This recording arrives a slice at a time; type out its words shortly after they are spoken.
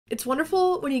It's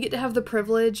wonderful when you get to have the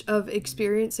privilege of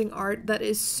experiencing art that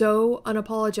is so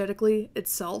unapologetically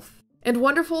itself. And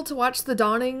wonderful to watch the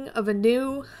dawning of a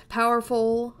new,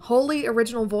 powerful, wholly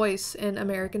original voice in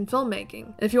American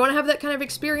filmmaking. If you want to have that kind of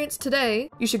experience today,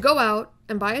 you should go out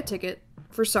and buy a ticket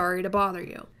for Sorry to Bother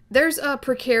You. There's a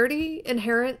precarity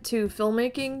inherent to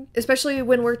filmmaking, especially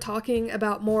when we're talking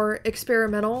about more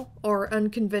experimental or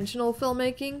unconventional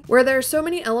filmmaking, where there are so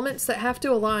many elements that have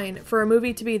to align for a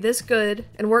movie to be this good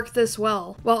and work this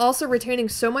well, while also retaining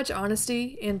so much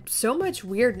honesty and so much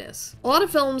weirdness. A lot of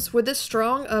films with this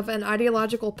strong of an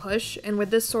ideological push and with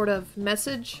this sort of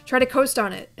message try to coast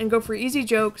on it and go for easy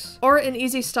jokes or an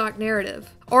easy stock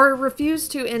narrative, or refuse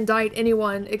to indict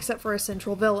anyone except for a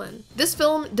central villain. This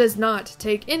film does not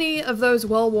take any of those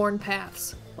well-worn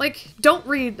paths. Like, don't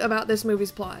read about this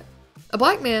movie's plot. A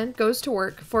black man goes to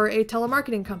work for a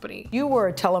telemarketing company. You were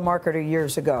a telemarketer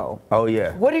years ago. Oh,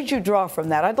 yeah. What did you draw from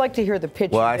that? I'd like to hear the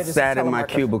pitch. Well, I sat in my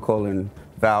cubicle and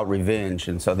vowed revenge,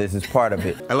 and so this is part of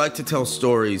it. I like to tell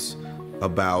stories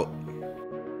about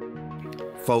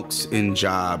folks in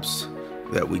jobs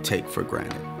that we take for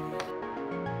granted,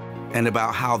 and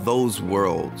about how those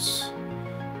worlds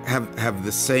have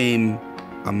the same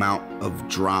amount of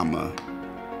drama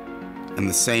and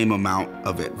the same amount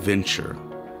of adventure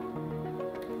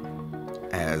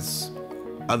as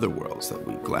other worlds that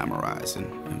we glamorize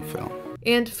in film.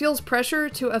 And feels pressure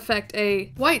to affect a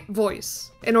white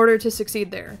voice in order to succeed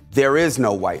there. There is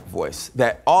no white voice.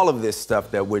 That all of this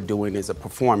stuff that we're doing is a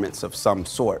performance of some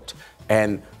sort.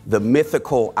 And the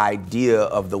mythical idea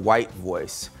of the white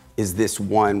voice is this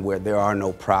one where there are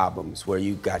no problems, where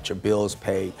you got your bills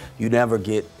paid, you never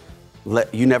get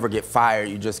fired,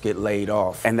 you just get laid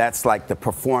off. And that's like the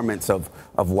performance of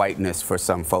whiteness for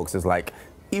some folks, is like,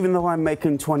 even though I'm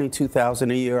making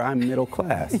 $22,000 a year, I'm middle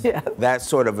class. Yeah. That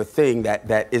sort of a thing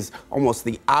that is almost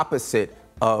the opposite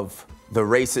of the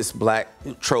racist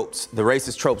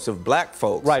tropes of black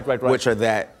folks, Right. which are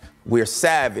that we're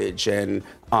savage and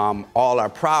all our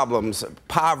problems,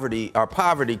 our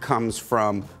poverty comes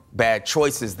from bad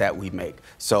choices that we make.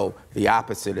 So the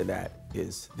opposite of that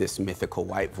is this mythical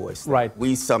white voice that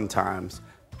we sometimes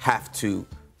have to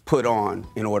put on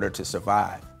in order to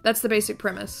survive. That's the basic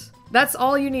premise. That's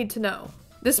all you need to know.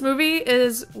 This movie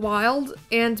is wild,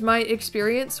 and my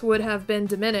experience would have been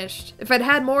diminished if I'd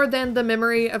had more than the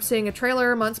memory of seeing a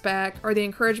trailer months back or the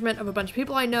encouragement of a bunch of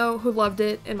people I know who loved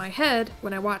it in my head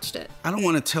when I watched it. I don't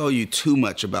want to tell you too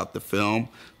much about the film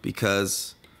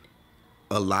because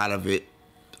a lot of it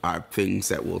are things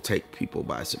that will take people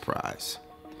by surprise.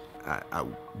 I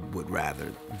would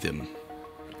rather them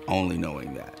only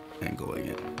knowing that and going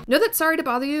in. Know that Sorry to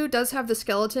Bother You does have the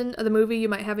skeleton of the movie you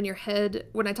might have in your head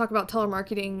when I talk about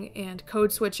telemarketing and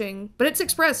code switching, but it's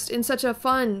expressed in such a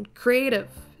fun, creative,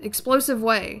 explosive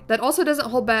way that also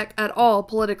doesn't hold back at all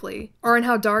politically, or in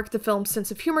how dark the film's sense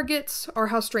of humor gets, or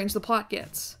how strange the plot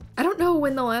gets. I don't know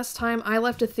when the last time I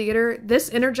left a theater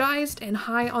this energized and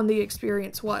high on the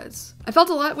experience was. I felt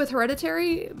a lot with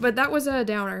Hereditary, but that was a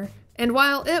downer. And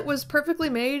while it was perfectly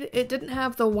made, it didn't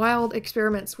have the wild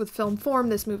experiments with film form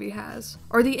this movie has,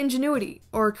 or the ingenuity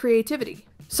or creativity.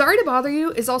 Sorry to Bother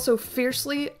You is also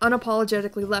fiercely,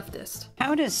 unapologetically leftist.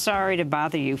 How does Sorry to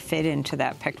Bother You fit into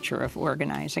that picture of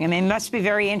organizing? I mean, it must be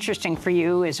very interesting for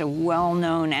you as a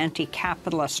well-known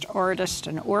anti-capitalist artist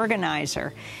and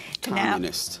organizer.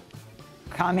 Communist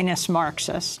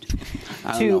Marxist.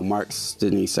 I don't know, Marx,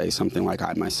 didn't he say something like,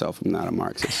 I myself am not a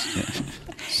Marxist?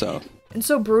 So. And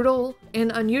so brutal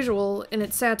and unusual in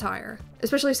its satire,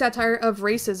 especially satire of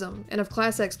racism and of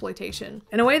class exploitation,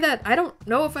 in a way that I don't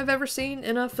know if I've ever seen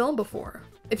in a film before.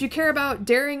 If you care about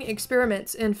daring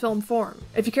experiments in film form,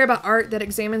 if you care about art that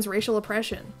examines racial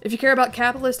oppression, if you care about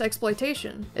capitalist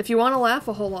exploitation, if you want to laugh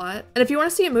a whole lot, and if you want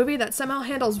to see a movie that somehow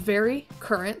handles very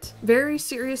current, very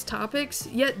serious topics,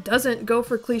 yet doesn't go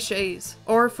for cliches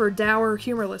or for dour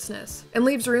humorlessness, and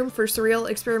leaves room for surreal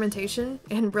experimentation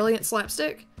and brilliant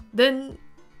slapstick, then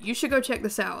you should go check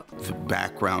this out. The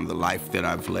background, the life that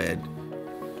I've led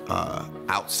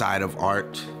outside of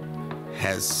art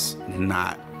has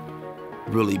not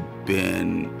really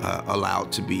been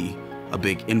allowed to be a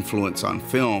big influence on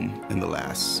film in the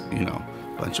last,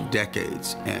 bunch of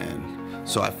decades. And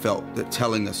so I felt that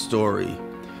telling a story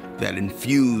that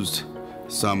infused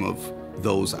some of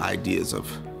those ideas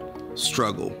of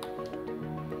struggle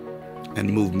and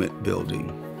movement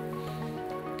building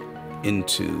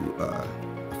into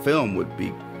a film would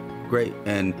be great.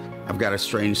 And I've got a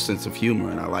strange sense of humor,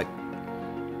 and I like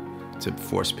to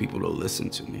force people to listen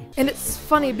to me. And it's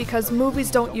funny because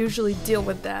movies don't usually deal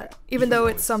with that, even though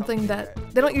it's something that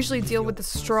they don't usually deal with the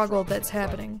struggle that's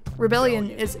happening. Rebellion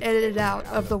is edited out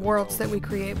of the worlds that we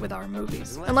create with our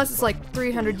movies, unless it's like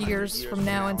 300 years from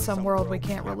now in some world we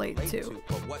can't relate to.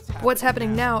 What's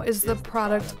happening now is the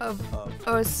product of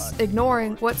us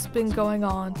ignoring what's been going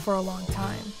on for a long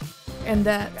time. And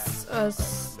that's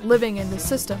us living in this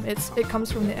system. It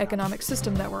comes from the economic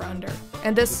system that we're under.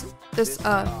 And this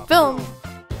film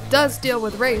does deal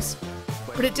with race,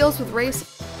 but it deals with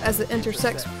race as it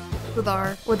intersects with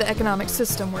the economic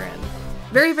system we're in.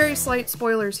 Very, very slight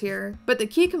spoilers here, but the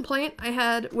key complaint I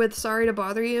had with Sorry to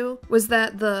Bother You was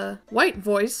that the white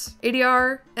voice,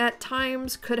 ADR, at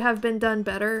times could have been done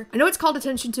better. I know it's called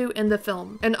attention to in the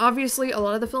film, and obviously a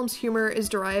lot of the film's humor is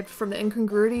derived from the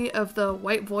incongruity of the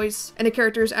white voice and a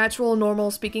character's actual normal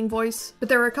speaking voice, but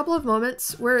there were a couple of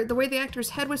moments where the way the actor's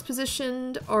head was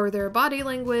positioned, or their body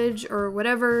language, or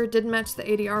whatever, didn't match the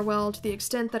ADR well to the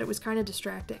extent that it was kind of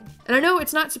distracting. And I know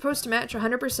it's not supposed to match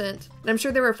 100%, and I'm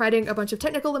sure they were fighting a bunch of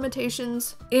technical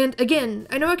limitations. And again,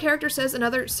 I know a character says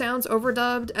another sounds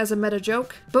overdubbed as a meta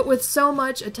joke, but with so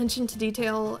much attention to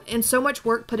detail and so much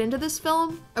work put into this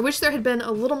film, I wish there had been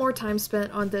a little more time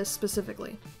spent on this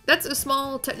specifically. That's a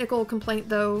small technical complaint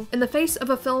though, in the face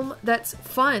of a film that's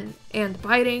fun and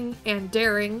biting and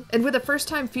daring, and with a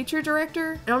first-time feature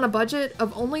director and on a budget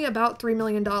of only about $3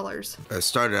 million. I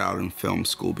started out in film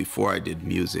school before I did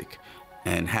music,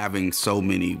 and having so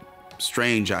many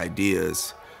strange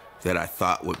ideas that I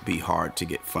thought would be hard to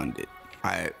get funded.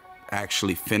 I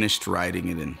actually finished writing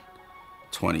it in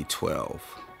 2012.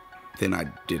 Then I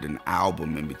did an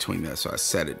album in between that, so I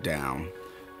set it down.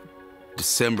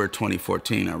 December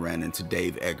 2014, I ran into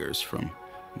Dave Eggers from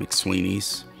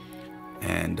McSweeney's,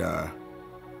 and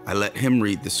I let him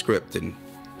read the script, and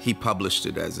he published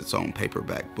it as its own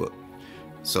paperback book.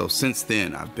 So since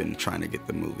then, I've been trying to get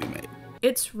the movie made.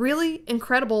 It's really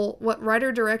incredible what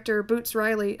writer-director Boots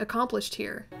Riley accomplished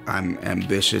here. I'm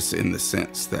ambitious in the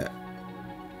sense that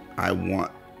I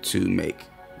want to make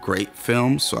great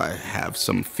films, so I have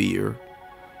some fear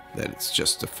that it's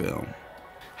just a film.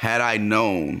 Had I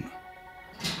known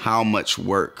how much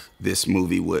work this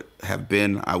movie would have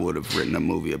been, I would have written a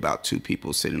movie about two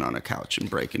people sitting on a couch and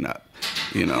breaking up,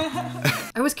 you know?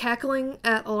 I was cackling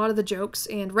at a lot of the jokes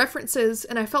and references,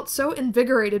 and I felt so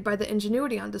invigorated by the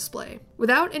ingenuity on display.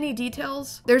 Without any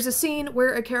details, there's a scene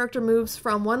where a character moves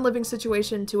from one living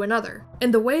situation to another,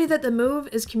 and the way that the move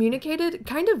is communicated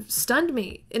kind of stunned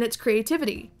me in its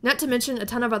creativity, not to mention a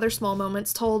ton of other small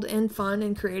moments told in fun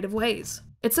and creative ways.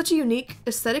 It's such a unique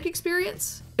aesthetic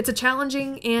experience. It's a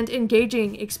challenging and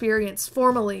engaging experience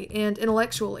formally and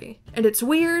intellectually. And it's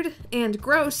weird and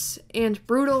gross and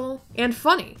brutal and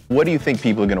funny. What do you think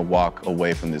people are gonna walk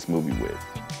away from this movie with?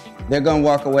 They're gonna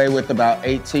walk away with about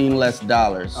 $18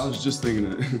 less. I was just thinking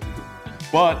that.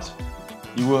 But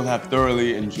you will have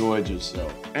thoroughly enjoyed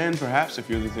yourself. And perhaps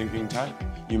if you're the thinking type,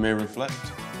 you may reflect.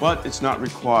 But it's not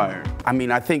required. I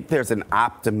mean, I think there's an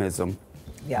optimism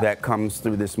that comes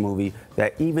through this movie,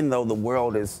 that even though the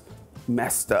world is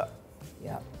messed up,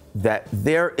 that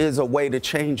there is a way to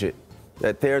change it.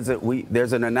 That there's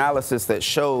an analysis that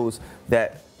shows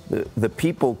that the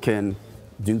people can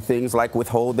do things like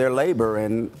withhold their labor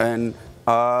and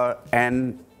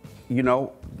you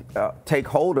know, take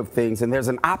hold of things, and there's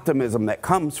an optimism that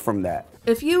comes from that.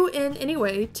 If you in any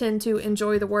way tend to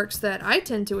enjoy the works that I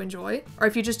tend to enjoy, or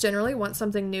if you just generally want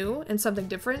something new and something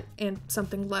different and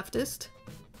something leftist,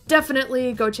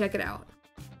 definitely go check it out.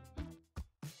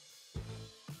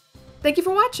 Thank you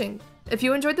for watching! If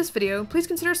you enjoyed this video, please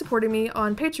consider supporting me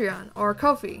on Patreon or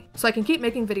Ko-fi so I can keep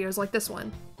making videos like this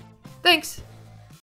one. Thanks!